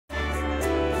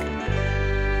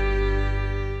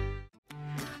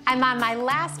I'm on my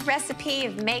last recipe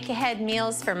of make-ahead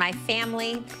meals for my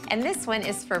family, and this one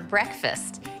is for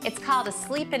breakfast. It's called a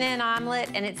sleepin' in omelet,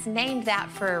 and it's named that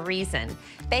for a reason.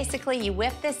 Basically, you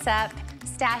whip this up,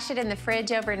 stash it in the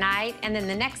fridge overnight, and then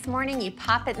the next morning you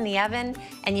pop it in the oven,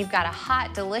 and you've got a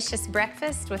hot, delicious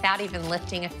breakfast without even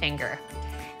lifting a finger.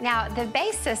 Now, the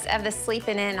basis of the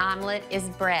sleepin' in omelet is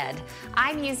bread.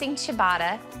 I'm using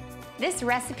ciabatta. This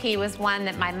recipe was one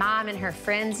that my mom and her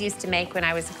friends used to make when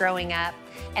I was growing up,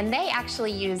 and they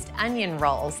actually used onion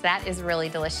rolls. That is really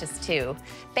delicious too.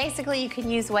 Basically, you can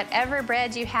use whatever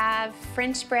bread you have,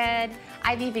 French bread.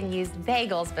 I've even used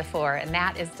bagels before, and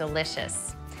that is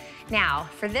delicious. Now,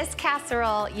 for this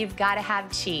casserole, you've got to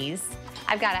have cheese.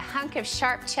 I've got a hunk of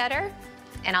sharp cheddar,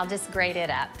 and I'll just grate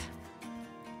it up.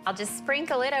 I'll just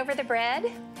sprinkle it over the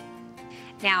bread.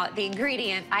 Now, the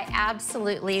ingredient I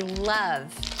absolutely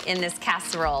love in this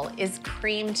casserole is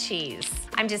cream cheese.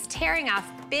 I'm just tearing off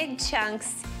big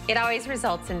chunks. It always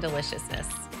results in deliciousness.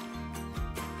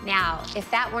 Now,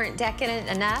 if that weren't decadent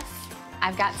enough,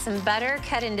 I've got some butter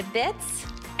cut into bits,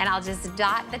 and I'll just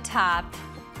dot the top.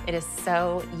 It is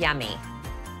so yummy.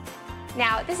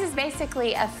 Now, this is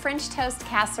basically a French toast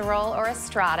casserole or a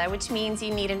strata, which means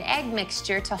you need an egg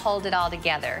mixture to hold it all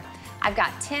together. I've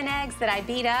got 10 eggs that I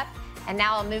beat up, and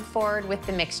now I'll move forward with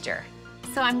the mixture.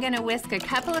 So I'm gonna whisk a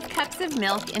couple of cups of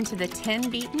milk into the 10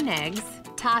 beaten eggs,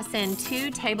 toss in 2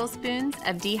 tablespoons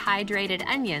of dehydrated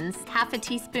onions, half a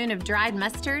teaspoon of dried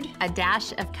mustard, a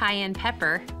dash of cayenne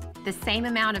pepper, the same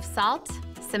amount of salt,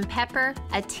 some pepper,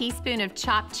 a teaspoon of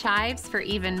chopped chives for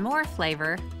even more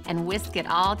flavor, and whisk it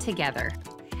all together.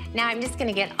 Now I'm just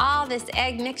gonna get all this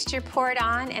egg mixture poured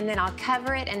on, and then I'll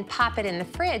cover it and pop it in the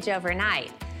fridge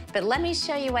overnight. But let me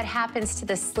show you what happens to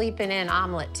the sleepin' in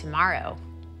omelet tomorrow.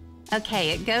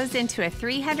 Okay, it goes into a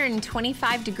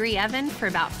 325-degree oven for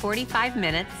about 45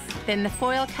 minutes. Then the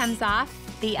foil comes off,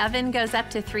 the oven goes up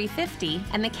to 350,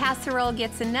 and the casserole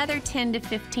gets another 10 to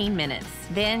 15 minutes.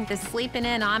 Then the sleepin'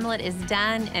 in omelet is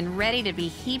done and ready to be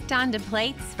heaped onto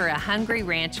plates for a hungry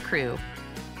ranch crew,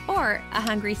 or a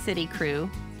hungry city crew.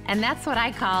 And that's what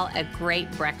I call a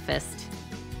great breakfast.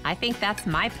 I think that's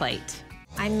my plate.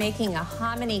 I'm making a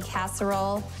hominy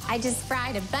casserole. I just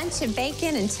fried a bunch of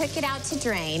bacon and took it out to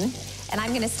drain. And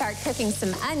I'm gonna start cooking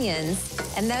some onions,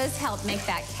 and those help make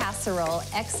that casserole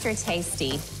extra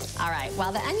tasty. All right,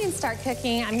 while the onions start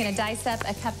cooking, I'm gonna dice up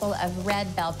a couple of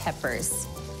red bell peppers.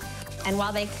 And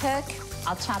while they cook,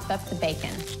 I'll chop up the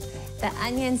bacon. The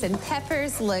onions and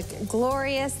peppers look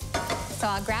glorious, so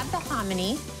I'll grab the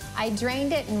hominy. I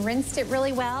drained it and rinsed it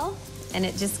really well, and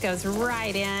it just goes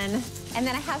right in. And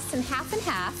then I have some half and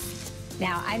half.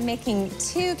 Now I'm making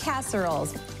 2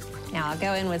 casseroles. Now I'll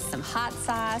go in with some hot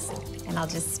sauce, and I'll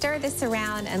just stir this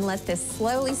around and let this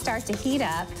slowly start to heat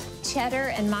up. Cheddar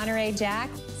and Monterey Jack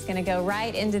is gonna go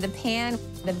right into the pan.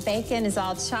 The bacon is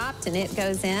all chopped and it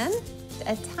goes in.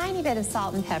 A tiny bit of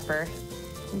salt and pepper.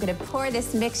 I'm gonna pour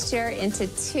this mixture into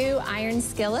 2 iron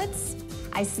skillets.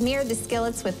 I smeared the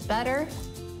skillets with butter.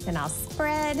 Then I'll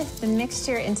spread the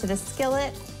mixture into the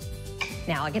skillet.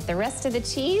 Now I'll get the rest of the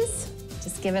cheese,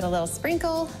 just give it a little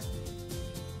sprinkle.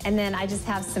 And then I just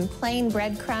have some plain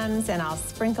breadcrumbs, and I'll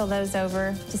sprinkle those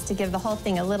over just to give the whole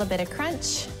thing a little bit of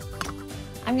crunch.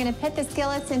 I'm gonna put the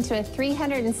skillets into a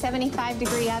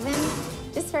 375-degree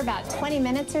oven just for about 20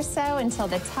 minutes or so until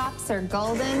the tops are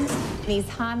golden. These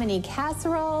hominy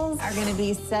casseroles are gonna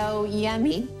be so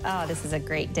yummy. Oh, this is a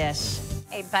great dish.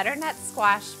 A butternut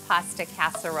squash pasta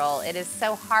casserole. It is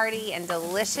so hearty and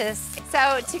delicious.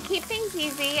 So to keep things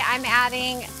easy, I'm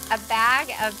adding a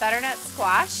bag of butternut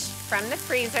squash from the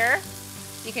freezer.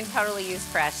 You can totally use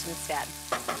fresh instead.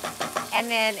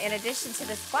 And then in addition to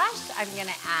the squash, I'm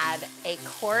gonna add a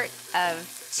quart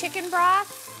of chicken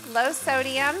broth, low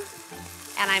sodium,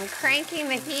 and I'm cranking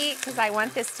the heat because I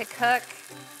want this to cook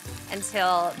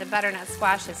until the butternut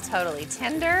squash is totally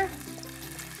tender.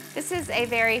 This is a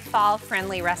very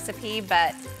fall-friendly recipe,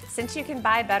 but since you can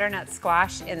buy butternut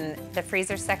squash in the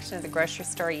freezer section of the grocery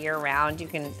store year-round, you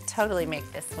can totally make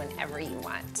this whenever you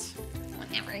want.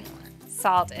 Whenever you want.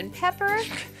 Salt and pepper.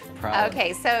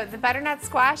 Okay, so the butternut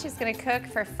squash is gonna cook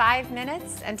for 5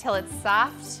 minutes until it's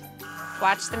soft.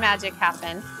 Watch the magic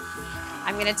happen.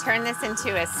 I'm gonna turn this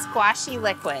into a squashy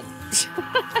liquid,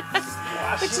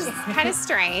 which is kind of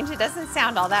strange. It doesn't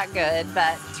sound all that good,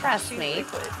 but trust me.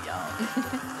 Liquid, y'all.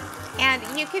 And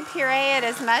you can puree it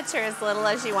as much or as little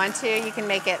as you want to. You can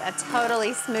make it a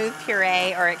totally smooth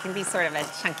puree, or it can be sort of a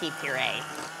chunky puree.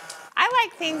 I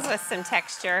like things with some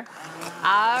texture.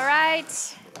 All right,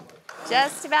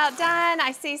 just about done.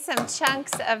 I see some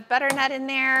chunks of butternut in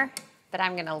there, but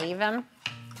I'm gonna leave them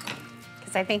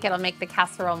because I think it'll make the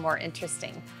casserole more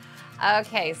interesting.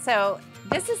 Okay, so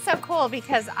this is so cool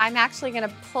because I'm actually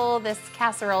gonna pull this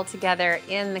casserole together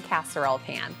in the casserole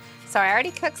pan. So I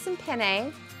already cooked some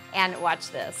penne, and watch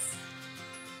this.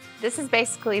 This is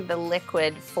basically the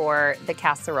liquid for the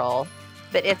casserole,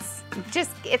 but it's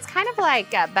kind of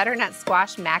like butternut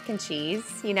squash mac and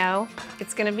cheese, you know?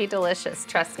 It's gonna be delicious,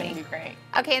 trust me. It's gonna be great.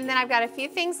 Okay, and then I've got a few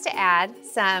things to add.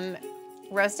 Some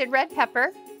roasted red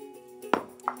pepper,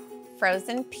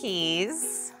 frozen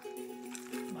peas,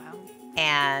 Wow.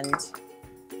 and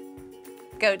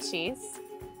goat cheese.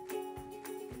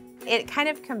 It kind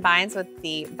of combines with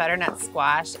the butternut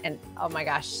squash, and oh my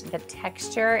gosh, the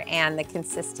texture and the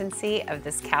consistency of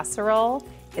this casserole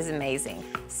is amazing.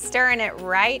 Stirring it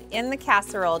right in the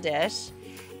casserole dish.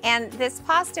 And this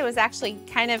pasta was actually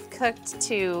kind of cooked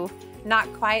to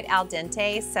not quite al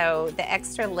dente, so the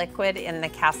extra liquid in the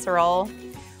casserole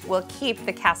will keep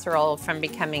the casserole from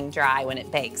becoming dry when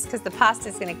it bakes, because the pasta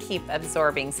is going to keep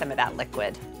absorbing some of that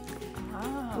liquid.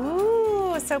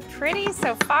 Ooh, so pretty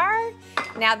so far.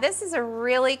 Now this is a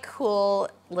really cool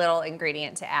little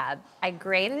ingredient to add. I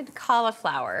grated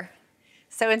cauliflower.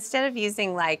 So instead of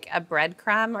using like a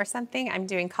breadcrumb or something, I'm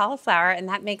doing cauliflower, and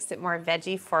that makes it more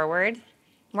veggie forward,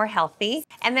 more healthy.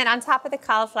 And then on top of the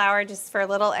cauliflower, just for a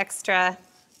little extra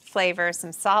flavor,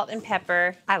 some salt and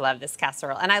pepper. I love this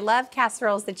casserole, and I love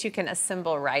casseroles that you can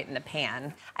assemble right in the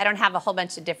pan. I don't have a whole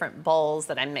bunch of different bowls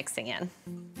that I'm mixing in.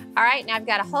 All right, now I've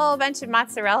got a whole bunch of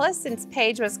mozzarella, since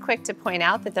Paige was quick to point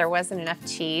out that there wasn't enough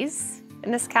cheese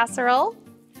in this casserole.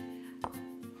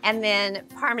 And then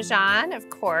Parmesan, of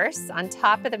course, on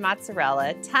top of the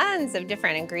mozzarella. Tons of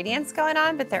different ingredients going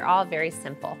on, but they're all very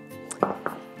simple.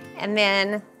 And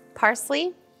then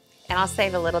parsley, and I'll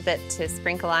save a little bit to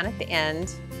sprinkle on at the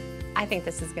end. I think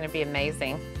this is gonna be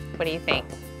amazing. What do you think?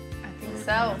 I think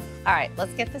so. All right,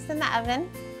 let's get this in the oven.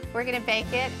 We're gonna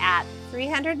bake it at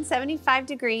 375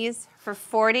 degrees for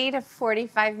 40 to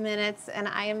 45 minutes, and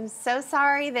I am so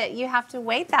sorry that you have to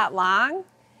wait that long.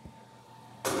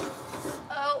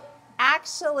 Oh,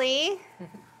 actually,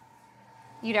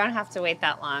 you don't have to wait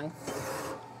that long.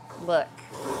 Look,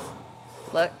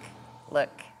 look,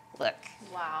 look, look.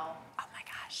 Wow. Oh my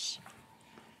gosh.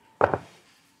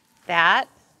 That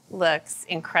looks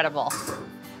incredible.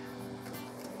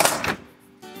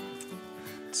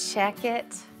 Check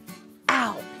it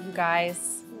out, you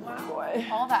guys. Wow.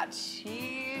 All that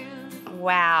cheese.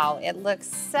 Wow, it looks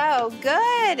so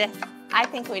good. I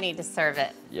think we need to serve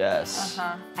it. Yes.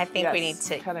 I think we need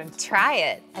to try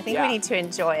it. I think we need to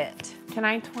enjoy it. Can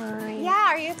I try? Yeah,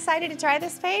 are you excited to try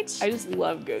this, Paige? I just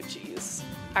love goat cheese.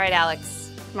 All right,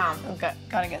 Alex. Mom,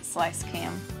 gotta get sliced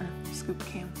cam, or scoop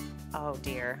cam. Oh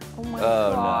dear. Oh my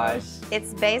Oh, gosh. no.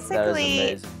 It's basically,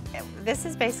 That is amazing. this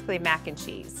is basically mac and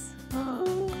cheese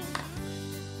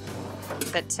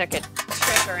that took a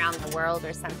trip around the world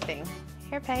or something.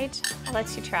 Here, Paige, I'll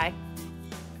let you try.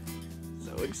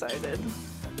 So excited.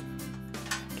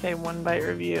 Okay, one bite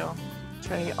review.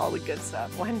 Trying to get all the good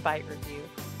stuff. One bite review.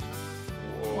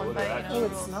 One bite. Oh,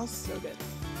 it smells so good.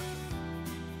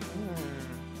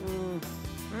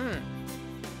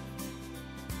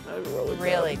 That was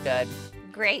Really good.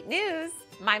 Great news.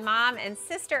 My mom and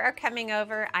sister are coming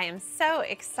over. I am so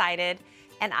excited.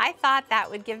 And I thought that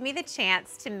would give me the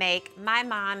chance to make my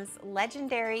mom's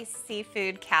legendary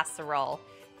seafood casserole.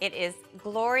 It is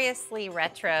gloriously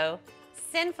retro,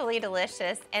 sinfully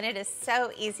delicious, and it is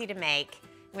so easy to make.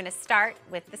 I'm gonna start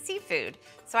with the seafood.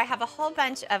 So I have a whole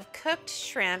bunch of cooked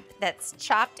shrimp that's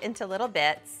chopped into little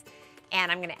bits,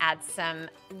 and I'm gonna add some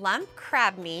lump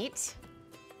crab meat,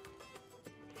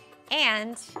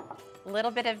 and a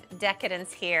little bit of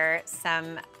decadence here,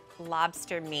 some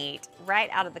lobster meat right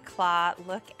out of the claw.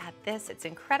 Look at this, it's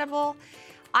incredible.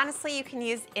 Honestly, you can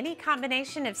use any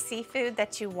combination of seafood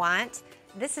that you want.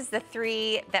 This is the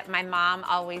 3 that my mom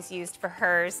always used for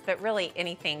hers, but really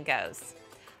anything goes.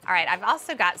 All right, I've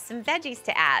also got some veggies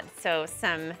to add. So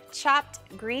some chopped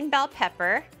green bell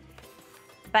pepper,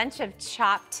 bunch of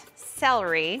chopped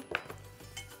celery,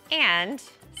 and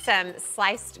some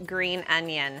sliced green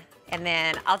onion. And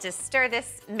then I'll just stir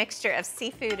this mixture of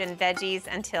seafood and veggies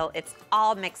until it's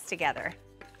all mixed together.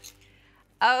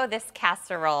 Oh, this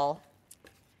casserole.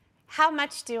 How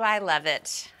much do I love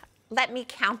it? Let me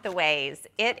count the ways.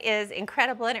 It is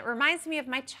incredible, and it reminds me of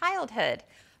my childhood.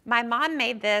 My mom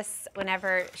made this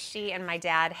whenever she and my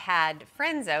dad had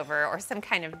friends over or some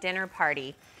kind of dinner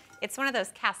party. It's one of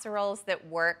those casseroles that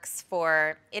works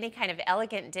for any kind of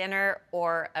elegant dinner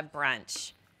or a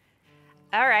brunch.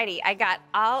 Alrighty, I got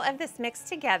all of this mixed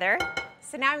together.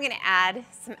 So now I'm gonna add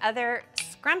some other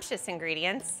scrumptious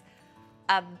ingredients,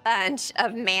 a bunch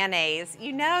of mayonnaise.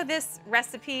 You know this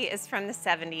recipe is from the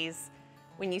 70s.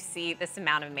 when you see this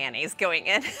amount of mayonnaise going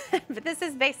in. But this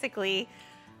is basically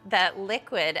the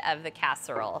liquid of the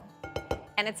casserole.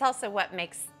 And it's also what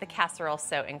makes the casserole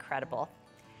so incredible.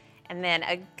 And then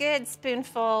a good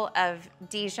spoonful of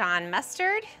Dijon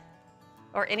mustard,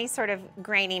 or any sort of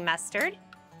grainy mustard.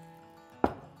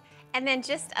 And then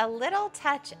just a little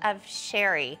touch of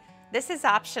sherry. This is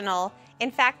optional. In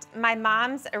fact, my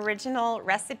mom's original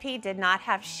recipe did not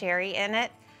have sherry in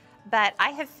it, but I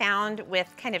have found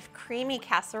with kind of creamy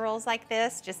casseroles like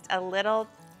this, just a little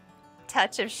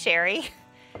touch of sherry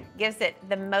gives it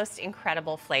the most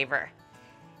incredible flavor.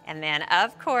 And then,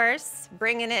 of course,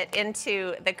 bringing it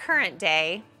into the current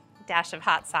day, dash of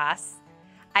hot sauce.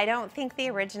 I don't think the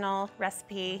original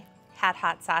recipe had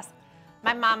hot sauce.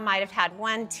 My mom might have had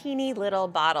one teeny little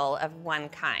bottle of one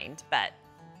kind, but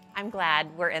I'm glad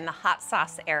we're in the hot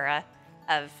sauce era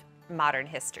of modern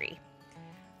history.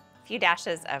 A few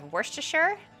dashes of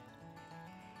Worcestershire.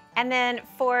 And then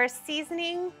for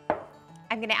seasoning,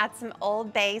 I'm gonna add some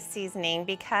Old Bay seasoning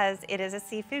because it is a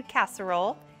seafood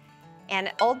casserole,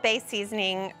 and Old Bay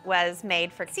seasoning was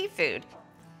made for seafood.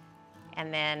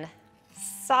 And then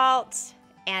salt,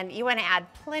 and you wanna add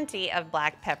plenty of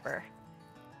black pepper.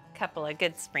 A couple of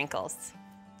good sprinkles.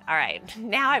 All right,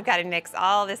 now I've gotta mix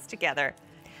all this together.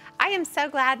 I am so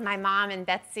glad my mom and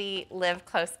Betsy live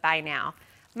close by now.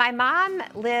 My mom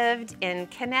lived in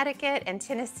Connecticut and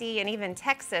Tennessee and even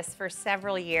Texas for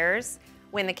several years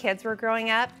when the kids were growing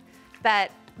up.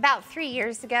 But about 3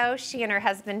 years ago, she and her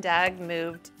husband Doug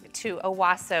moved to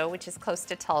Owasso, which is close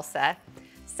to Tulsa.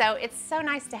 So it's so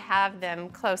nice to have them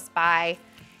close by.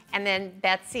 And then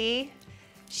Betsy,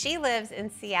 she lives in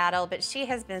Seattle, but she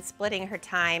has been splitting her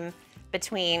time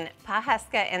between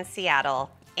Pawhuska and Seattle.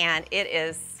 And it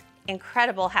is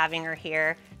incredible having her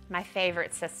here. My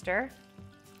favorite sister.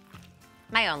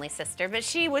 My only sister, but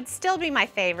she would still be my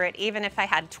favorite even if I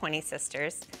had 20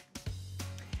 sisters.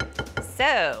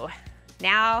 So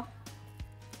now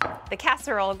the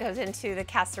casserole goes into the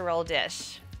casserole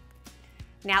dish.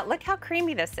 Now look how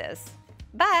creamy this is.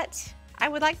 But I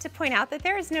would like to point out that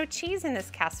there is no cheese in this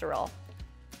casserole.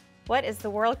 What is the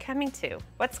world coming to?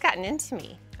 What's gotten into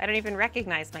me? I don't even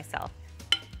recognize myself.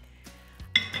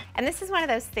 And this is one of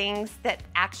those things that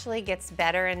actually gets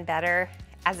better and better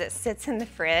as it sits in the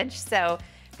fridge. So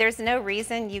there's no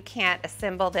reason you can't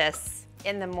assemble this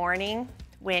in the morning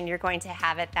when you're going to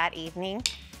have it that evening.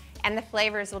 And the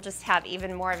flavors will just have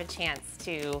even more of a chance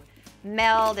to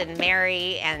meld and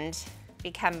marry and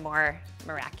become more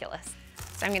miraculous.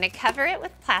 So I'm gonna cover it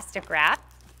with plastic wrap.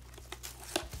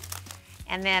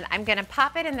 And then I'm gonna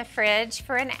pop it in the fridge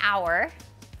for an hour.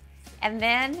 And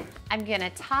then I'm gonna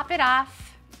top it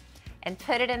off and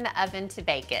put it in the oven to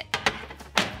bake it.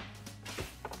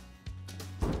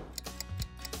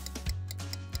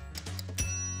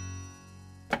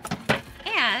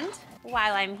 And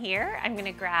while I'm here, I'm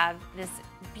gonna grab this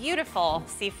beautiful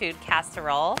seafood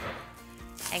casserole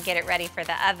and get it ready for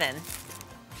the oven.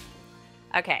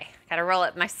 Okay, gotta roll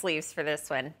up my sleeves for this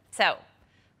one. So,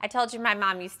 I told you my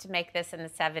mom used to make this in the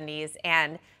 70s,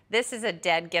 and this is a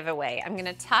dead giveaway. I'm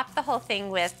gonna top the whole thing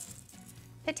with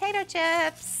potato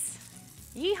chips.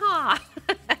 Yeehaw!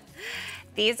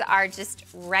 These are just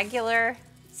regular,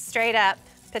 straight up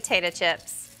potato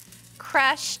chips,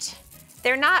 crushed.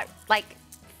 They're not like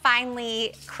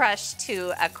finely crushed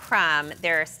to a crumb.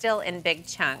 They're still in big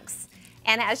chunks.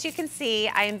 And as you can see,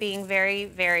 I am being very,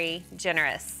 very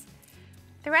generous.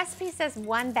 The recipe says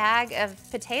 1 bag of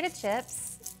potato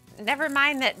chips. Never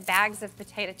mind that bags of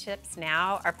potato chips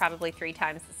now are probably 3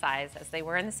 times the size as they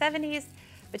were in the 70s.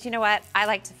 But you know what? I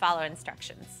like to follow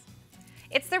instructions.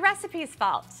 It's the recipe's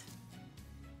fault.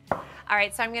 All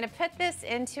right, so I'm gonna put this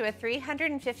into a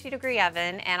 350-degree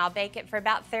oven and I'll bake it for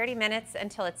about 30 minutes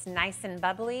until it's nice and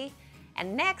bubbly.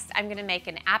 And next, I'm gonna make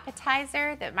an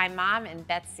appetizer that my mom and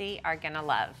Betsy are gonna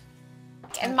love.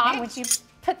 And Mom, would you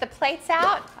put the plates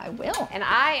out? I will. And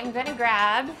I am gonna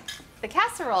grab the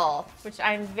casserole, which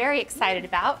I'm very excited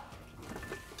about.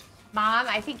 Mom,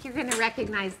 I think you're gonna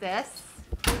recognize this.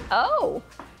 Oh.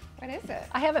 What is it?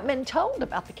 I haven't been told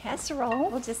about the casserole.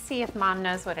 We'll just see if Mom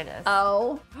knows what it is.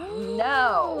 Oh,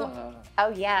 no. Oh,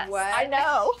 yes. What? I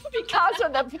know, because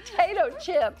of the potato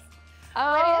chips.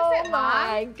 Oh, What is it, Mom?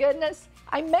 my goodness.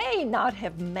 I may not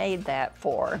have made that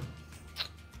for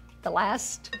the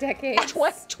last Decades.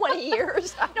 20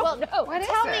 years. I don't know. what is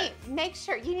Tell it? me, make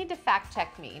sure, you need to fact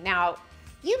check me. Now,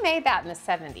 you made that in the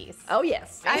 70s. Oh,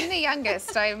 yes. I'm the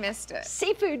youngest. I missed it.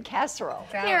 Seafood casserole.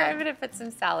 Here, I'm gonna put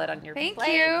some salad on your Thank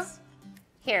plate. you.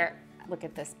 Here, look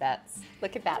at this, Bets.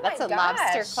 Look at that, Oh that's my a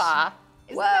lobster gosh. claw.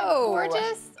 Isn't that Whoa.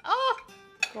 gorgeous? Oh,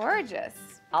 Gorgeous.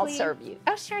 I'll please. serve you.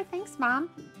 Oh, sure, thanks, Mom.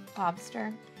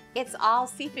 Lobster. It's all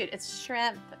seafood. It's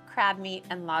shrimp, crab meat,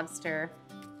 and lobster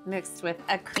mixed with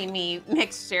a creamy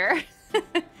mixture.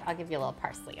 I'll give you a little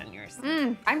parsley on yours.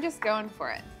 I'm just going for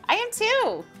it. I am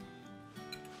too.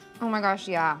 Oh my gosh,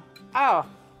 yeah. Oh.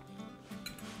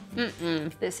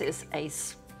 This is a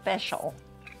special.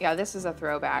 Yeah, this is a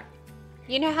throwback.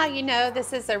 You know how you know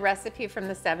this is a recipe from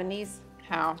the 70s?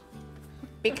 How?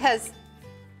 Because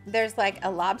there's like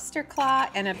a lobster claw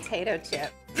and a potato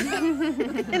chip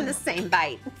in the same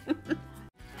bite.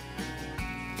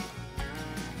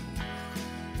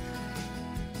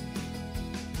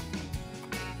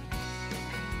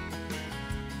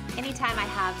 Anytime I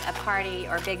have a party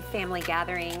or big family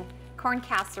gathering, corn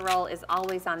casserole is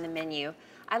always on the menu.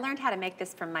 I learned how to make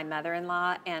this from my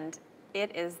mother-in-law, and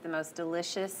it is the most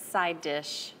delicious side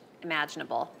dish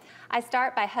imaginable. I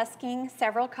start by husking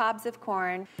several cobs of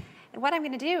corn, and what I'm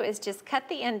gonna do is just cut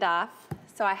the end off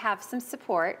so I have some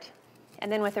support,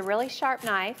 and then with a really sharp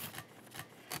knife,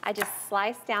 I just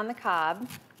slice down the cob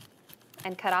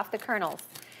and cut off the kernels.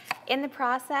 In the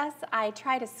process, I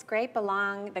try to scrape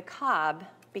along the cob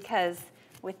because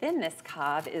within this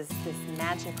cob is this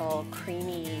magical,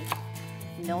 creamy,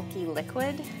 milky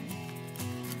liquid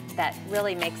that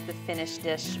really makes the finished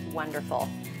dish wonderful.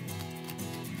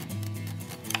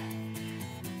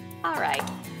 All right,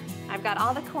 I've got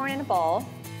all the corn in a bowl.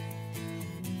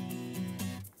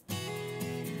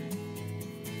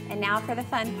 And now for the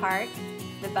fun part,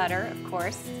 the butter, of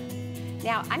course.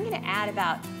 Now, I'm gonna add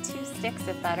about 2 sticks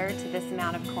of butter to this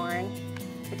amount of corn,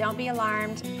 but don't be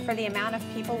alarmed. For the amount of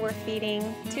people we're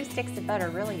feeding, 2 sticks of butter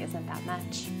really isn't that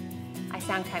much. I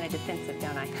sound kind of defensive,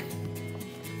 don't I?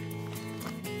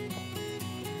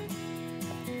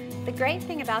 The great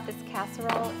thing about this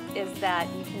casserole is that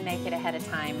you can make it ahead of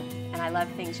time, and I love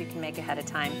things you can make ahead of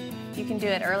time. You can do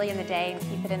it early in the day and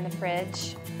keep it in the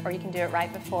fridge, or you can do it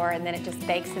right before and then it just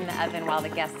bakes in the oven while the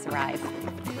guests arrive.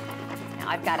 Now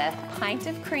I've got a pint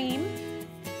of cream.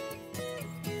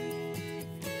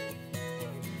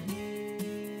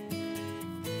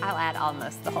 I'll add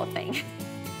almost the whole thing.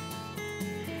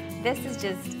 This is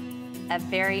just a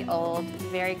very old,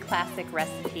 very classic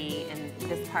recipe in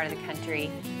this part of the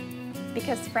country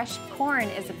because fresh corn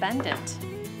is abundant.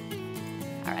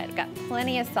 All right, I've got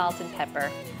plenty of salt and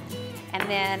pepper. And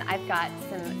then I've got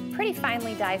some pretty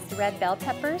finely diced red bell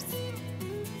peppers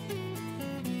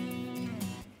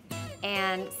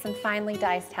and some finely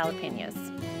diced jalapenos.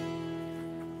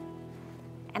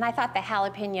 And I thought the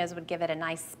jalapenos would give it a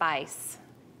nice spice.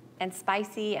 And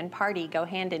spicy and party go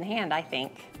hand in hand, I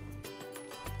think.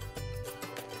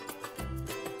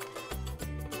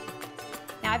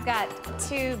 Now I've got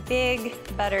 2 big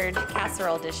buttered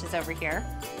casserole dishes over here,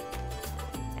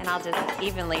 and I'll just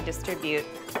evenly distribute.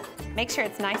 Make sure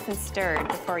it's nice and stirred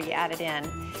before you add it in.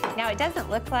 Now it doesn't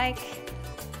look like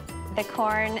the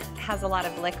corn has a lot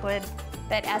of liquid,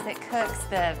 but as it cooks,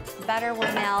 the butter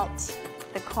will melt,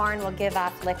 the corn will give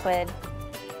off liquid,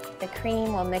 the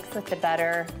cream will mix with the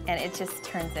butter, and it just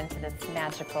turns into this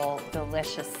magical,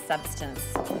 delicious substance.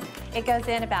 It goes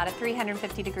in about a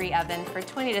 350-degree oven for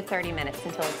 20 to 30 minutes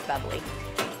until it's bubbly.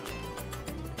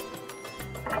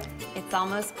 It's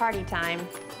almost party time.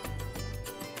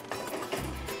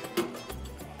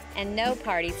 And no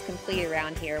party's complete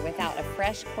around here without a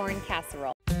fresh corn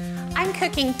casserole. I'm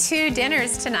cooking 2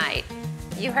 dinners tonight.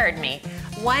 You heard me.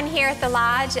 One here at the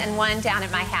lodge and one down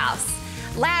at my house.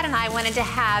 Lad and I wanted to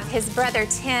have his brother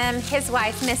Tim, his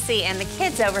wife Missy, and the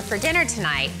kids over for dinner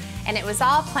tonight. And it was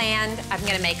all planned. I'm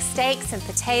gonna make steaks and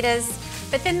potatoes.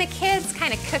 But then the kids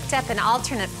kind of cooked up an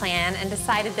alternate plan and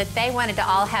decided that they wanted to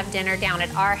all have dinner down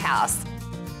at our house.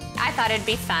 I thought it'd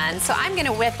be fun, so I'm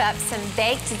gonna whip up some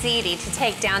baked ziti to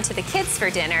take down to the kids for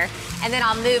dinner, and then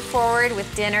I'll move forward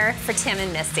with dinner for Tim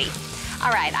and Missy.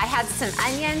 All right, I had some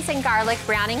onions and garlic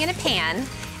browning in a pan,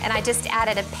 and I just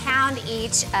added a pound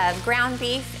each of ground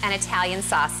beef and Italian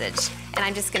sausage. And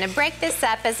I'm just gonna break this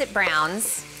up as it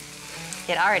browns.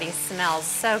 It already smells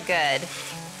so good.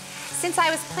 Since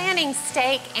I was planning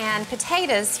steak and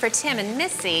potatoes for Tim and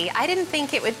Missy, I didn't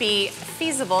think it would be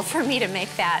feasible for me to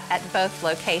make that at both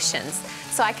locations.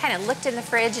 So I kind of looked in the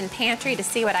fridge and pantry to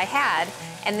see what I had,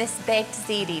 and this baked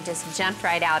ziti just jumped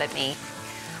right out at me.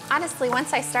 Honestly,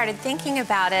 once I started thinking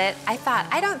about it, I thought,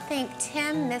 I don't think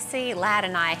Tim, Missy, Lad,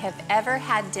 and I have ever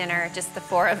had dinner, just the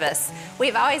 4 of us.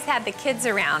 We've always had the kids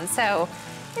around, so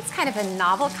it's kind of a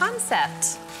novel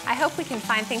concept. I hope we can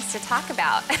find things to talk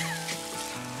about.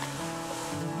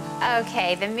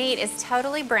 Okay, the meat is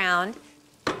totally browned.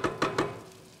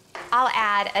 I'll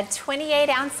add a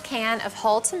 28-ounce can of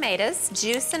whole tomatoes,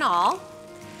 juice and all,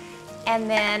 and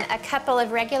then a couple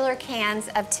of regular cans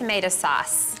of tomato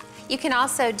sauce. You can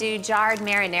also do jarred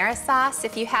marinara sauce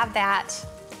if you have that.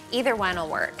 Either one will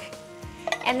work.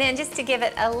 And then just to give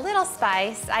it a little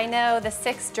spice, I know the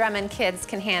 6 Drummond kids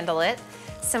can handle it,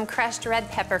 some crushed red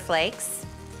pepper flakes,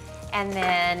 and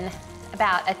then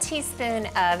about a teaspoon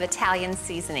of Italian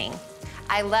seasoning.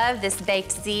 I love this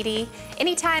baked ziti.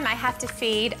 Anytime I have to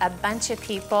feed a bunch of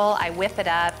people, I whip it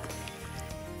up.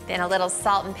 Then a little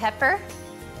salt and pepper.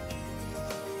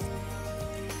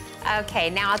 Okay,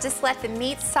 now I'll just let the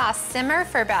meat sauce simmer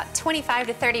for about 25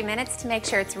 to 30 minutes to make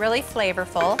sure it's really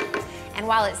flavorful. And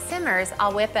while it simmers,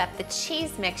 I'll whip up the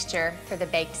cheese mixture for the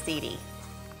baked ziti.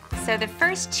 So the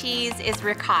first cheese is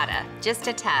ricotta, just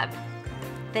a tub.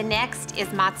 The next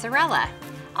is mozzarella.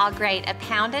 I'll grate 1.5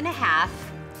 pounds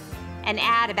and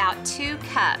add about 2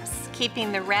 cups,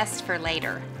 keeping the rest for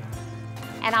later.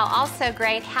 And I'll also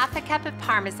grate 1/2 cup of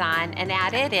Parmesan and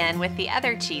add it in with the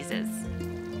other cheeses.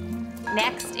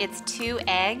 Next, it's 2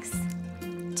 eggs,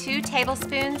 2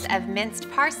 tablespoons of minced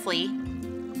parsley,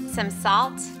 some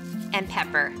salt, and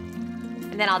pepper.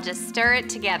 And then I'll just stir it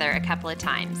together a couple of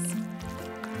times.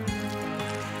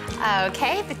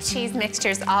 Okay, the cheese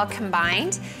mixture's all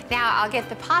combined. Now I'll get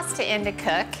the pasta in to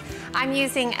cook. I'm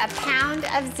using 1 pound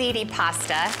of ziti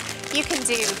pasta. You can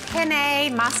do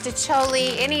penne,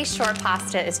 mostaccioli, any short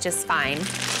pasta is just fine.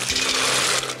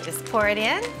 Just pour it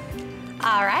in.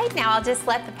 All right, now I'll just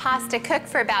let the pasta cook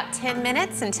for about 10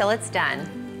 minutes until it's done.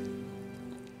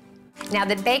 Now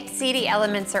the baked ziti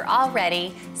elements are all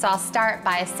ready, so I'll start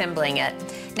by assembling it.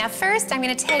 Now first, I'm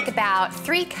gonna take about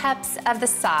 3 cups of the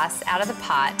sauce out of the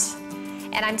pot,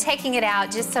 and I'm taking it out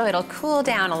just so it'll cool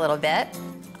down a little bit.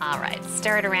 All right,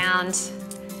 stir it around.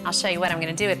 I'll show you what I'm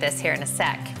gonna do with this here in a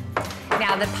sec.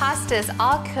 Now the pasta is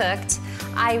all cooked.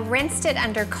 I rinsed it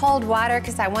under cold water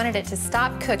because I wanted it to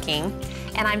stop cooking,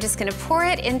 and I'm just gonna pour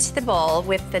it into the bowl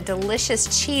with the delicious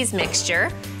cheese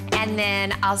mixture, and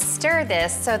then I'll stir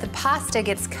this so the pasta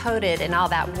gets coated in all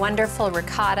that wonderful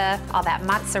ricotta, all that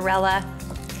mozzarella.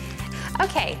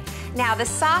 Okay, now the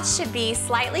sauce should be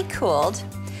slightly cooled,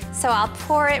 so I'll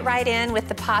pour it right in with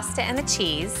the pasta and the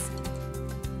cheese.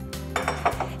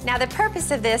 Now the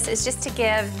purpose of this is just to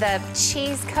give the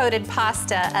cheese-coated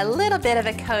pasta a little bit of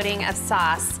a coating of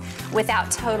sauce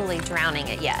without totally drowning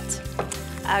it yet.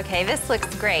 Okay, this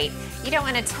looks great. You don't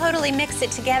want to totally mix it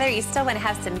together. You still want to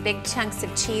have some big chunks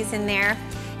of cheese in there.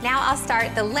 Now I'll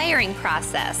start the layering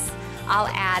process. I'll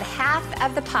add 1/2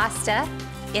 of the pasta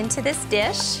into this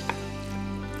dish,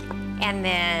 and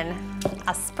then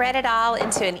I'll spread it all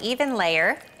into an even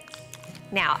layer.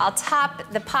 Now I'll top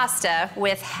the pasta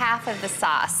with 1/2 of the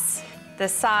sauce. The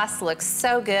sauce looks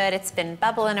so good. It's been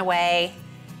bubbling away.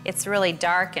 It's really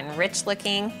dark and rich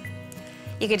looking.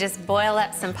 You could just boil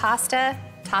up some pasta,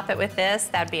 top it with this.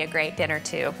 That'd be a great dinner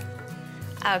too.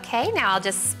 Okay, now I'll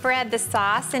just spread the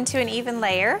sauce into an even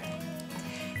layer.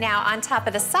 Now on top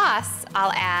of the sauce,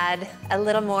 I'll add a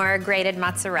little more grated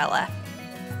mozzarella.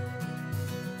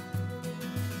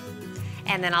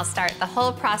 And then I'll start the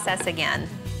whole process again.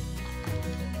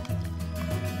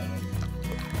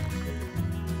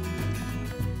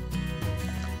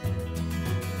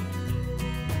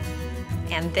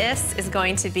 And this is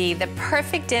going to be the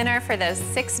perfect dinner for those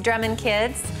 6 Drummond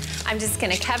kids. I'm just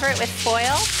gonna cover it with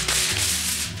foil.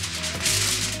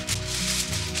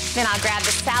 Then I'll grab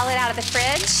the salad out of the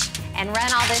fridge and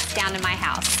run all this down to my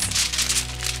house.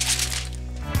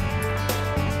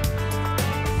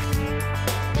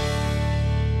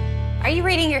 Are you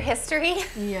reading your history?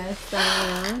 Yes,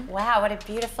 I am. Wow, what a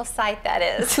beautiful sight that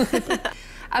is.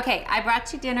 Okay, I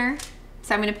brought you dinner,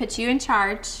 so I'm gonna put you in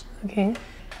charge. Okay.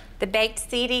 The baked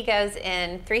ziti goes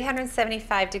in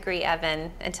 375-degree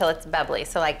oven until it's bubbly,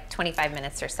 so like 25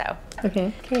 minutes or so.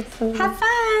 Okay. Okay. So Have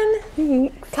fun.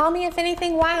 thanks. Call me if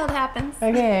anything wild happens.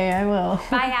 Okay, I will.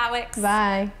 Bye, Alex.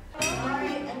 Bye.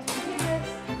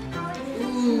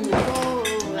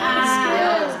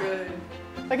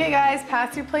 Okay, guys,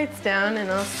 pass your plates down and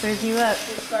I'll serve you up.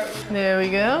 There we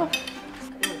go.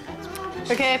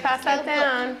 Okay, pass that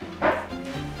down.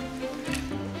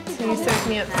 So you served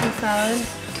me up some salad.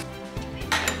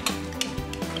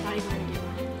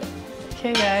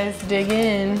 Okay, guys, dig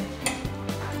in.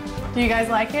 Do you guys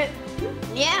like it?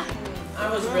 Yeah. I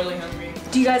was really hungry.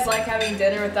 Do you guys like having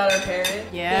dinner without our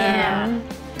parent? Yeah.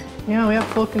 Yeah, we have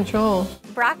full control.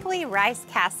 Broccoli rice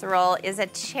casserole is a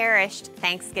cherished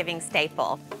Thanksgiving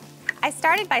staple. I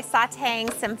started by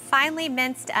sauteing some finely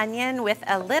minced onion with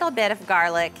a little bit of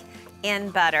garlic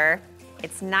in butter.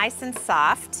 It's nice and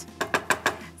soft.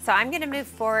 So I'm gonna move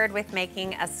forward with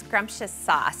making a scrumptious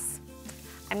sauce.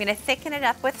 I'm gonna thicken it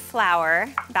up with flour,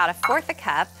 about 1/4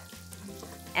 cup,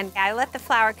 and I let the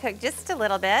flour cook just a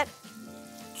little bit.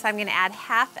 So I'm gonna add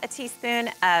half a teaspoon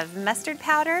of mustard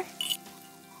powder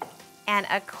and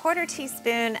a 1/4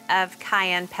 teaspoon of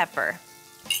cayenne pepper.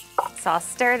 So I'll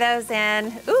stir those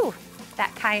in. Ooh,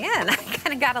 that cayenne, I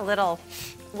kind of got a little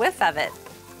whiff of it.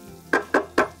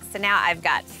 So now I've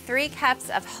got 3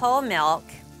 cups of whole milk.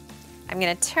 I'm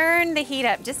gonna turn the heat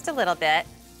up just a little bit,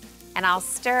 and I'll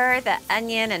stir the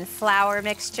onion and flour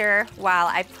mixture while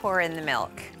I pour in the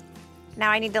milk.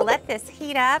 Now I need to let this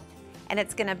heat up, and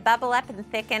it's gonna bubble up and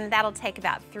thicken. That'll take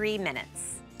about 3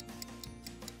 minutes.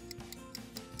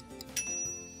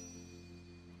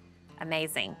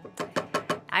 Amazing.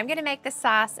 I'm gonna make the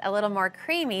sauce a little more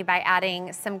creamy by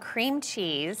adding some cream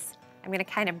cheese. I'm gonna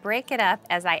kind of break it up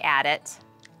as I add it.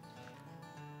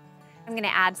 I'm gonna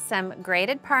add some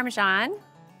grated Parmesan.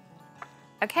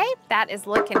 Okay, that is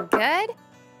looking good.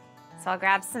 So I'll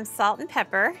grab some salt and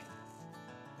pepper.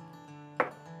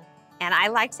 And I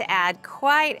like to add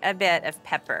quite a bit of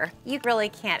pepper. You really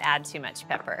can't add too much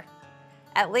pepper.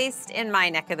 At least in my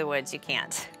neck of the woods, you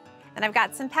can't. And I've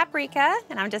got some paprika,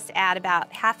 and I'll just add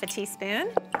about half a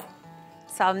teaspoon.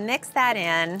 So I'll mix that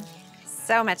in.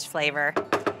 So much flavor.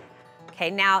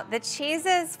 Okay, now the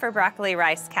cheeses for broccoli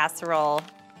rice casserole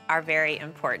are very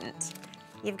important.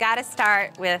 You've got to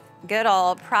start with good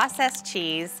old processed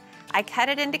cheese. I cut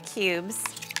it into cubes.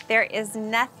 There is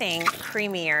nothing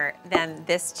creamier than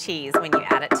this cheese when you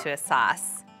add it to a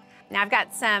sauce. Now I've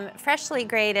got some freshly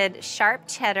grated sharp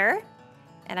cheddar,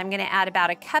 and I'm gonna add about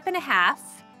 1.5 cups,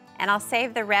 and I'll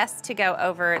save the rest to go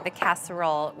over the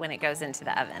casserole when it goes into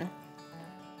the oven.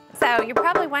 So you're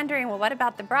probably wondering, well, what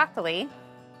about the broccoli?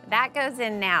 That goes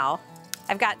in now.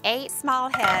 I've got 8 small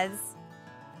heads.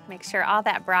 Make sure all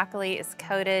that broccoli is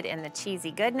coated in the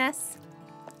cheesy goodness.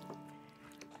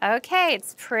 Okay,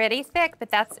 it's pretty thick, but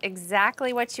that's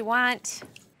exactly what you want.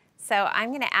 So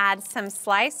I'm gonna add some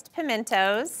sliced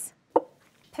pimentos.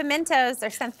 Pimentos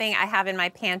are something I have in my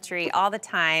pantry all the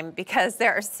time because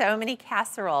there are so many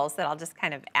casseroles that I'll just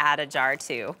kind of add a jar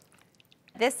to.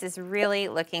 This is really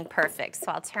looking perfect.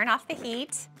 So I'll turn off the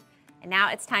heat. And now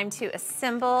it's time to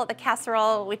assemble the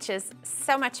casserole, which is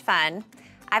so much fun.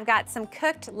 I've got some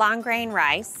cooked long grain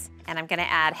rice, and I'm gonna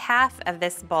add half of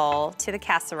this bowl to the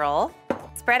casserole.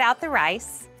 Spread out the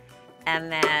rice,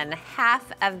 and then half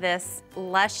of this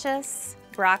luscious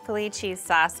broccoli cheese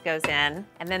sauce goes in,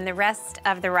 and then the rest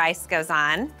of the rice goes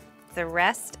on. The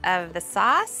rest of the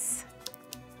sauce,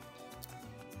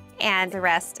 and the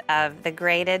rest of the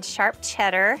grated sharp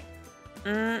cheddar.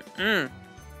 Now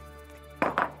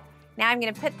I'm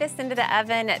gonna put this into the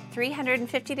oven at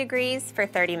 350 degrees for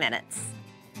 30 minutes.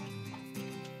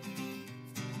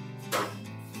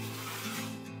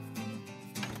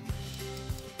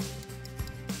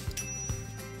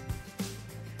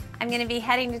 I'm gonna be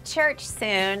heading to church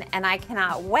soon, and I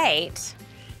cannot wait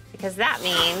because that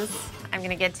means I'm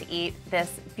gonna get to eat this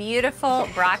beautiful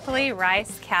broccoli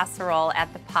rice casserole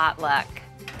at the potluck.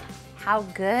 How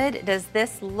good does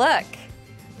this look?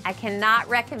 I cannot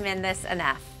recommend this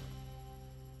enough.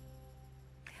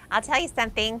 I'll tell you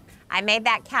something, I made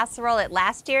that casserole at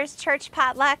last year's church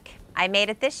potluck. I made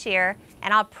it this year,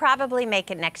 and I'll probably make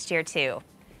it next year too.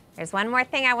 There's one more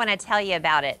thing I wanna tell you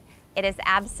about it. It is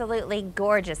absolutely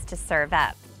gorgeous to serve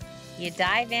up. You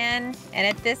dive in, and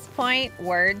at this point,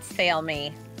 words fail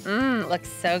me. Looks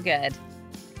so good.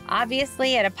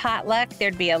 Obviously, at a potluck,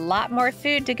 there'd be a lot more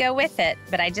food to go with it,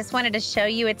 but I just wanted to show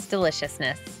you its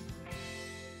deliciousness.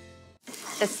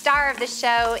 The star of the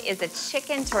show is a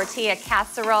chicken tortilla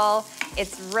casserole.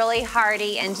 It's really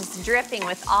hearty and just dripping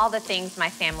with all the things my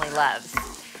family loves.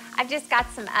 I've just got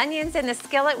some onions in the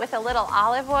skillet with a little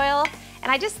olive oil,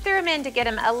 and I just threw them in to get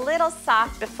them a little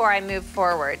soft before I move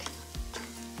forward.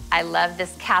 I love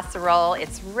this casserole.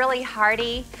 It's really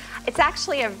hearty. It's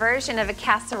actually a version of a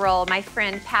casserole my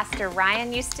friend Pastor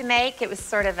Ryan used to make. It was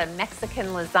sort of a Mexican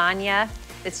lasagna.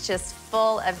 It's just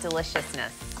full of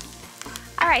deliciousness.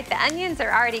 All right, the onions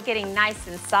are already getting nice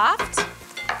and soft,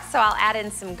 so I'll add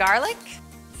in some garlic,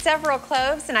 several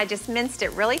cloves, and I just minced it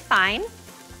really fine.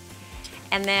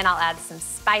 And then I'll add some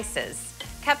spices.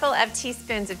 A couple of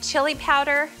teaspoons of chili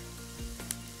powder,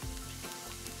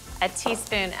 a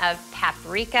teaspoon of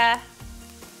paprika,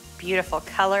 beautiful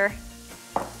color,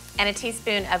 and a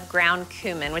teaspoon of ground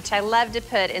cumin, which I love to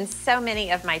put in so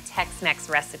many of my Tex-Mex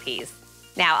recipes.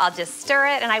 Now I'll just stir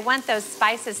it, and I want those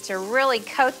spices to really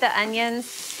coat the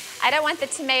onions. I don't want the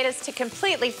tomatoes to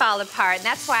completely fall apart, and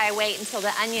that's why I wait until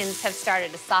the onions have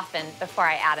started to soften before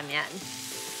I add them in.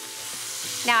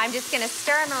 Now I'm just gonna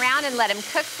stir them around and let them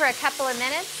cook for a couple of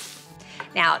minutes.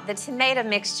 Now the tomato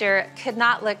mixture could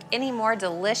not look any more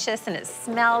delicious, and it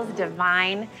smells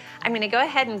divine. I'm gonna go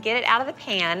ahead and get it out of the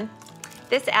pan,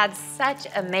 This adds such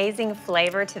amazing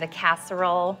flavor to the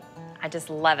casserole. I just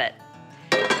love it.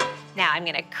 Now I'm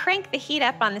gonna crank the heat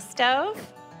up on the stove,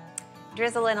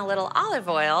 drizzle in a little olive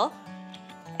oil,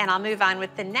 and I'll move on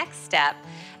with the next step.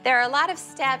 There are a lot of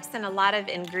steps and a lot of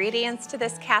ingredients to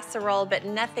this casserole, but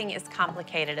nothing is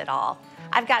complicated at all.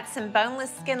 I've got some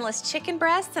boneless, skinless chicken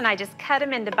breasts, and I just cut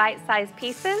them into bite-sized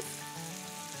pieces.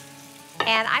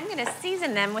 And I'm gonna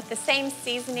season them with the same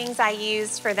seasonings I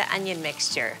used for the onion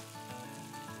mixture.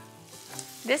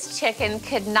 This chicken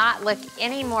could not look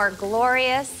any more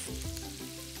glorious.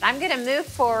 I'm gonna move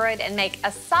forward and make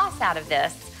a sauce out of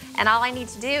this. And all I need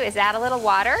to do is add a little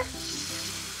water.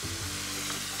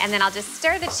 And then I'll just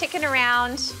stir the chicken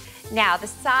around. Now the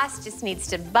sauce just needs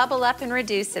to bubble up and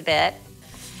reduce a bit.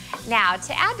 Now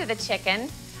to add to the chicken,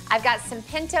 I've got some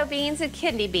pinto beans and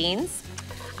kidney beans.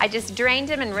 I just drained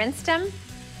them and rinsed them.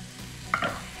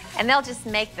 And they'll just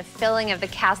make the filling of the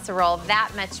casserole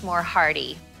that much more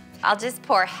hearty. I'll just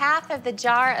pour half of the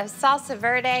jar of salsa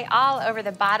verde all over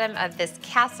the bottom of this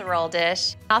casserole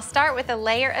dish. I'll start with a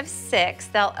layer of 6.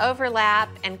 They'll overlap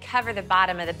and cover the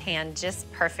bottom of the pan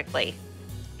just perfectly.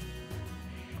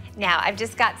 Now I've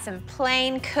just got some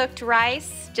plain cooked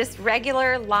rice, just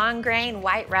regular long grain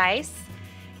white rice,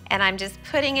 and I'm just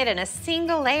putting it in a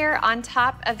single layer on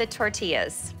top of the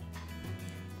tortillas.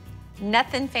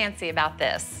 Nothing fancy about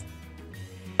this.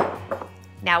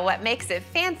 Now what makes it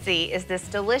fancy is this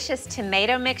delicious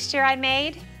tomato mixture I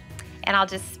made, and I'll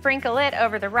just sprinkle it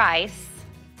over the rice.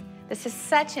 This is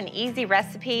such an easy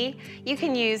recipe. You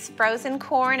can use frozen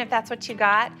corn if that's what you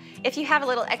got. If you have a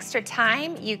little extra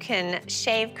time, you can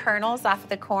shave kernels off of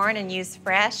the corn and use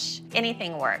fresh.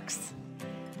 Anything works.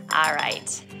 All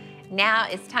right, now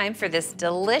it's time for this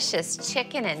delicious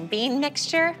chicken and bean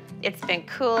mixture. It's been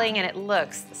cooling and it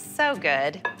looks so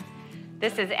good.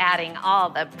 This is adding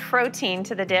all the protein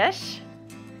to the dish.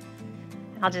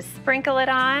 I'll just sprinkle it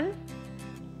on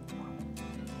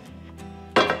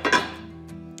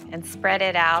and spread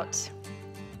it out.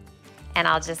 And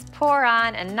I'll just pour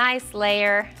on a nice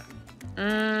layer.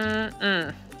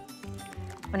 I'm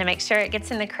gonna make sure it gets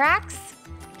in the cracks.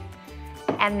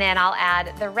 And then I'll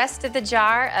add the rest of the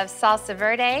jar of salsa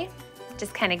verde.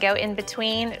 Just kind of go in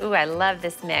between. Ooh, I love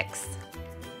this mix.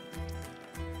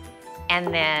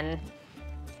 And then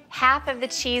half of the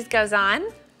cheese goes on.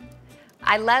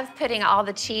 I love putting all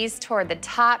the cheese toward the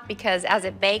top because as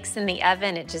it bakes in the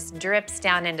oven, it just drips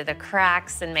down into the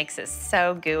cracks and makes it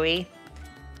so gooey.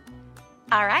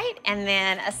 All right, and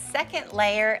then a second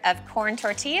layer of corn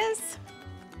tortillas.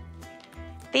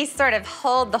 These sort of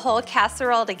hold the whole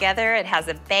casserole together. It has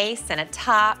a base and a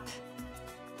top.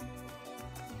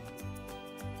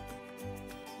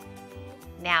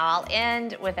 Now I'll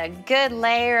end with a good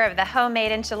layer of the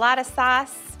homemade enchilada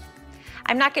sauce.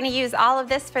 I'm not gonna use all of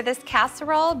this for this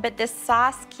casserole, but this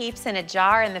sauce keeps in a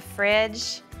jar in the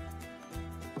fridge.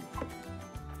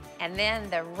 And then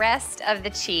the rest of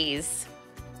the cheese.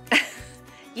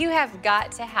 You have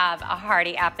got to have a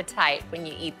hearty appetite when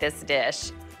you eat this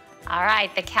dish. All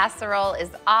right, the casserole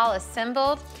is all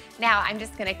assembled. Now I'm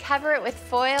just gonna cover it with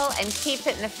foil and keep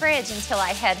it in the fridge until I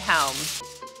head home.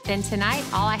 Then tonight,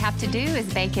 all I have to do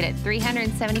is bake it at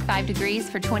 375 degrees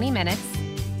for 20 minutes.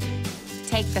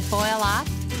 Take the foil off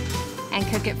and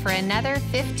cook it for another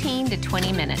 15 to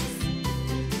 20 minutes.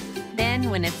 Then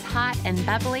when it's hot and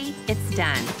bubbly, it's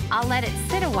done. I'll let it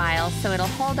sit a while so it'll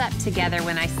hold up together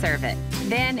when I serve it.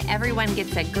 Then everyone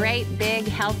gets a great big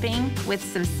helping with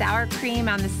some sour cream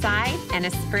on the side and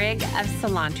a sprig of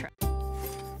cilantro.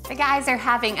 The guys are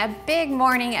having a big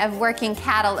morning of working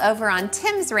cattle over on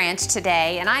Tim's ranch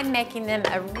today, and I'm making them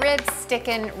a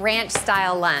rib-stickin'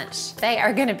 ranch-style lunch. They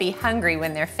are gonna be hungry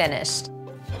when they're finished.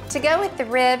 To go with the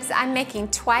ribs, I'm making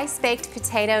twice-baked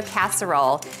potato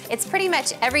casserole. It's pretty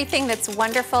much everything that's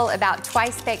wonderful about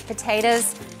twice-baked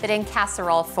potatoes, but in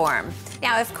casserole form.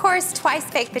 Now, of course,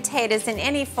 twice-baked potatoes in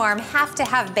any form have to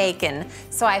have bacon,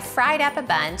 so I fried up a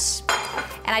bunch,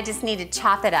 and I just need to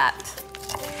chop it up.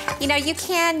 You know, you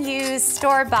can use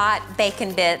store-bought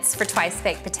bacon bits for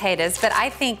twice-baked potatoes, but I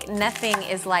think nothing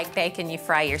is like bacon you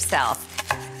fry yourself,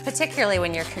 particularly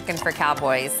when you're cooking for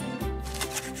cowboys.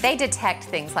 They detect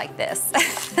things like this.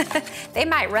 They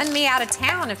might run me out of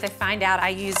town if they find out I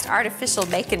used artificial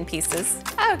bacon pieces.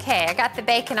 Okay, I got the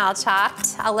bacon all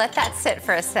chopped. I'll let that sit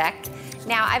for a sec.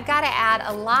 Now I've got to add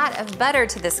a lot of butter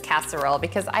to this casserole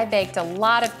because I baked a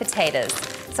lot of potatoes.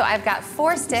 So I've got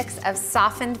 4 sticks of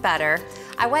softened butter.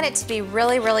 I want it to be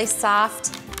really, really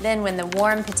soft. Then when the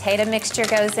warm potato mixture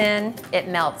goes in, it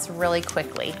melts really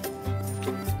quickly.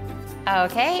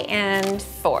 Okay, and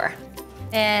 4.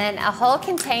 Then a whole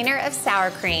container of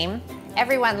sour cream.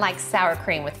 Everyone likes sour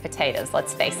cream with potatoes,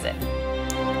 let's face it.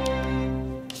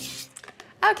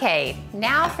 Okay,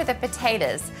 now for the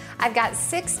potatoes. I've got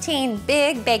 16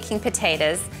 big baking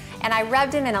potatoes, and I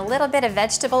rubbed them in a little bit of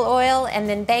vegetable oil and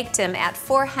then baked them at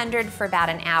 400 for about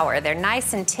an hour. They're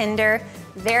nice and tender,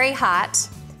 very hot.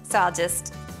 So I'll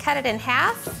just cut it in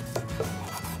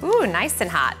half. Ooh, nice and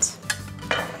hot.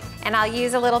 And I'll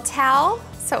use a little towel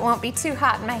so it won't be too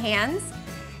hot in my hands.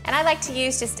 And I like to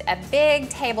use just a big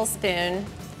tablespoon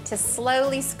to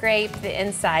slowly scrape the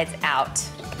insides out.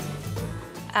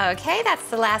 Okay, that's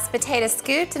the last potato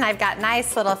scooped, and I've got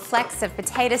nice little flecks of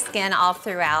potato skin all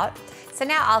throughout. So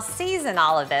now I'll season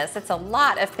all of this. It's a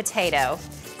lot of potato,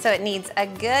 so it needs a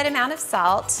good amount of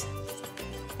salt,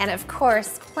 and of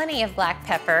course, plenty of black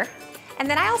pepper. And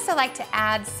then I also like to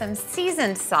add some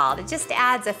seasoned salt. It just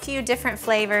adds a few different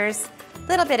flavors, a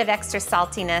little bit of extra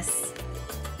saltiness.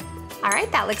 All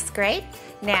right, that looks great.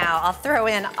 Now I'll throw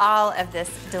in all of this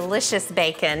delicious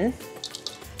bacon.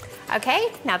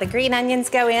 Okay, now the green onions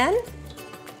go in.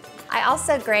 I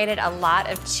also grated a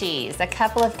lot of cheese, a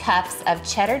couple of cups of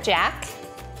cheddar jack,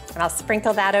 and I'll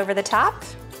sprinkle that over the top.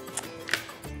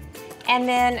 And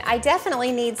then I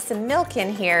definitely need some milk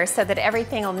in here so that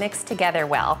everything will mix together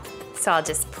well. So I'll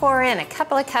just pour in a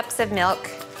couple of cups of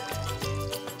milk.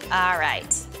 All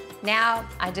right, now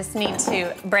I just need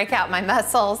to break out my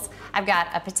muscles. I've got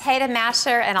a potato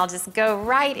masher, and I'll just go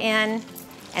right in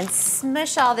and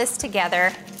smush all this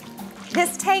together.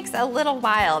 This takes a little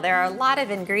while. There are a lot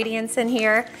of ingredients in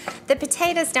here. The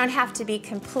potatoes don't have to be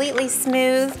completely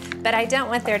smooth, but I don't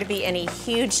want there to be any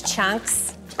huge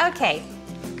chunks. Okay,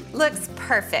 looks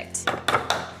perfect.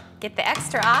 Get the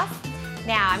extra off.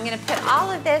 Now I'm gonna put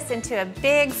all of this into a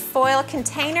big foil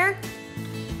container.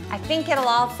 I think it'll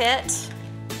all fit.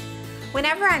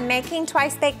 Whenever I'm making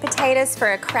twice-baked potatoes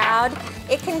for a crowd,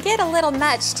 it can get a little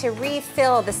much to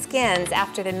refill the skins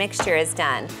after the mixture is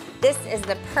done. This is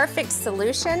the perfect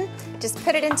solution. Just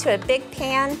put it into a big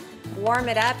pan, warm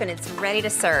it up, and it's ready to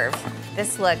serve.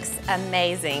 This looks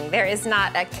amazing. There is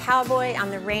not a cowboy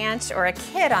on the ranch or a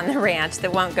kid on the ranch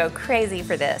that won't go crazy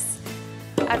for this.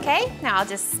 Okay, now I'll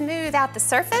just smooth out the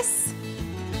surface.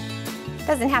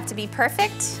 Doesn't have to be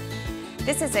perfect.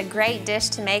 This is a great dish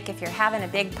to make if you're having a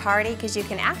big party because you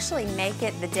can actually make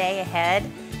it the day ahead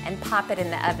and pop it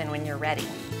in the oven when you're ready.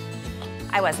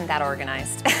 I wasn't that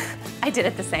organized. I did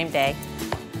it the same day.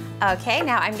 Okay,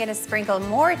 now I'm gonna sprinkle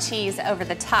more cheese over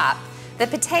the top. The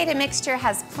potato mixture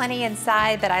has plenty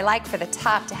inside, but I like for the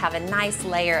top to have a nice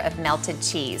layer of melted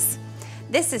cheese.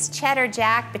 This is cheddar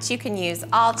jack, but you can use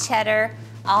all cheddar,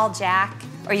 all jack,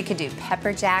 or you could do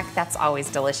pepper jack. That's always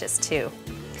delicious too.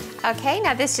 Okay,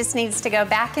 now this just needs to go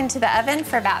back into the oven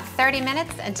for about 30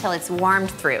 minutes until it's warmed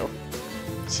through.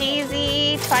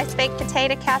 Cheesy, twice-baked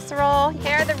potato casserole.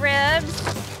 Here are the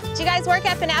ribs. Did you guys work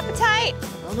up an appetite?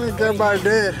 I think everybody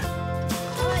did.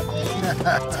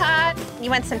 Todd,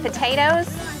 you want some potatoes?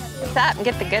 What's up? And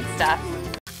get the good stuff.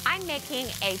 I'm making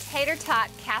a tater tot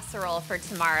casserole for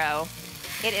tomorrow.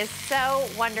 It is so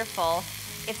wonderful.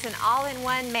 It's an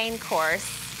all-in-one main course.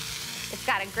 It's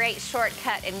got a great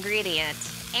shortcut ingredient,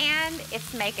 and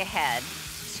it's make ahead.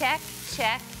 Check,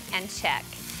 check, and check.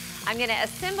 I'm gonna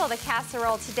assemble the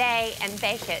casserole today and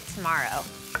bake it tomorrow.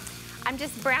 I'm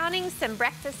just browning some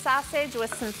breakfast sausage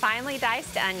with some finely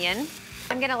diced onion.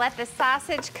 I'm gonna let the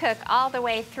sausage cook all the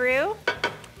way through.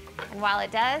 And while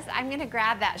it does, I'm gonna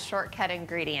grab that shortcut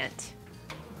ingredient.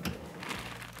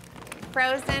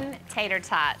 Frozen tater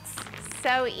tots.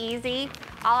 So easy.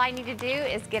 All I need to do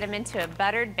is get them into a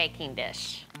buttered baking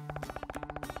dish.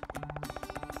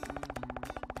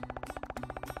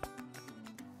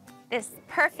 This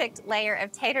perfect layer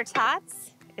of tater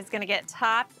tots is gonna get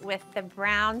topped with the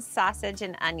brown sausage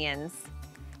and onions.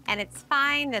 And it's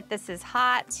fine that this is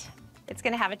hot. It's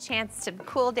gonna have a chance to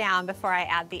cool down before I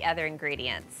add the other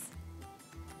ingredients.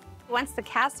 Once the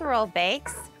casserole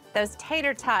bakes, those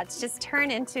tater tots just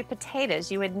turn into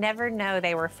potatoes. You would never know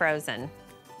they were frozen.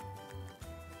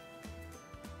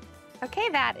 Okay,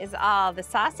 that is all the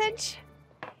sausage.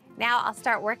 Now I'll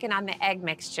start working on the egg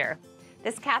mixture.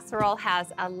 This casserole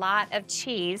has a lot of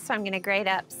cheese, so I'm gonna grate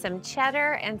up some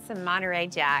cheddar and some Monterey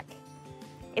Jack.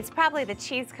 It's probably the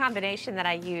cheese combination that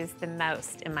I use the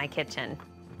most in my kitchen.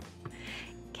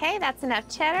 Okay, that's enough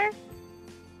cheddar.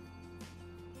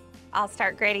 I'll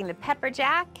start grating the pepper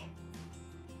jack.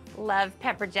 Love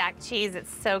pepper jack cheese,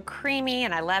 it's so creamy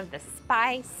and I love the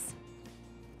spice.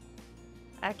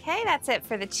 Okay, that's it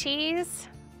for the cheese.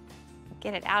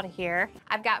 Get it out of here.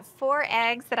 I've got 4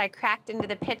 eggs that I cracked into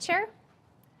the pitcher.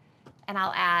 And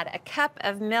I'll add a cup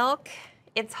of milk.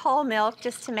 It's whole milk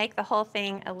just to make the whole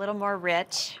thing a little more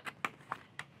rich.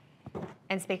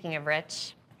 And speaking of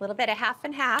rich, a little bit of half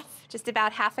and half, just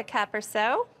about half a cup or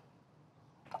so.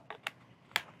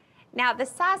 Now the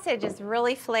sausage is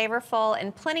really flavorful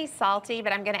and plenty salty,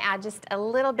 but I'm gonna add just a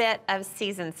little bit of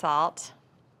seasoned salt,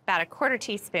 about a 1/4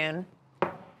 teaspoon.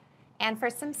 And for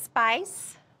some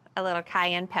spice, a little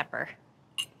cayenne pepper.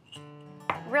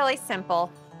 Really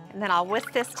simple. And then I'll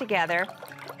whisk this together.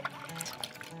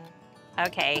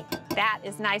 Okay, that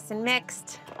is nice and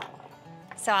mixed.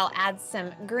 So I'll add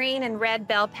some green and red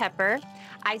bell pepper.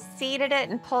 I seeded it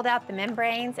and pulled out the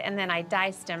membranes, and then I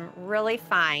diced them really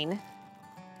fine.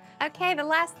 Okay, the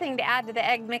last thing to add to the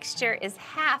egg mixture is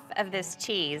half of this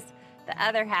cheese. The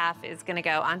other half is gonna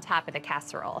go on top of the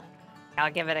casserole.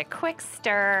 I'll give it a quick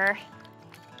stir.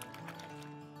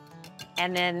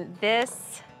 And then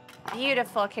this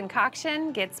beautiful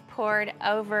concoction gets poured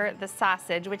over the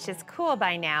sausage, which is cool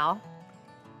by now.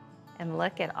 And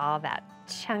look at all that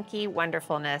chunky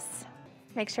wonderfulness.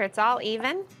 Make sure it's all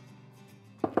even.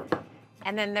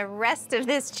 And then the rest of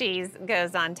this cheese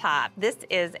goes on top. This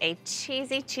is a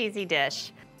cheesy, cheesy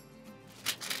dish.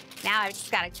 Now I've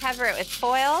just got to cover it with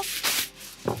foil,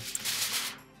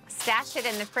 stash it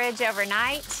in the fridge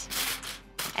overnight,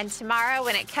 and tomorrow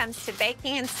when it comes to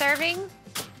baking and serving,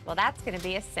 well, that's going to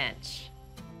be a cinch.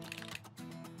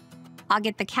 I'll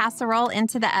get the casserole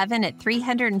into the oven at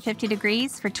 350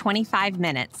 degrees for 25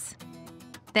 minutes.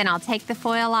 Then I'll take the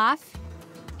foil off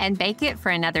and bake it for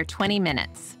another 20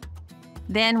 minutes.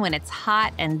 Then when it's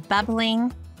hot and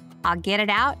bubbling, I'll get it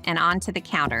out and onto the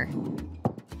counter.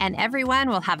 And everyone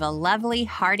will have a lovely,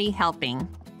 hearty helping.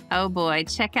 Oh boy,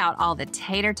 check out all the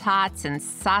tater tots and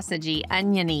sausagey,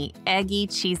 oniony, eggy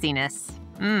cheesiness.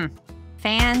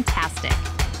 Fantastic.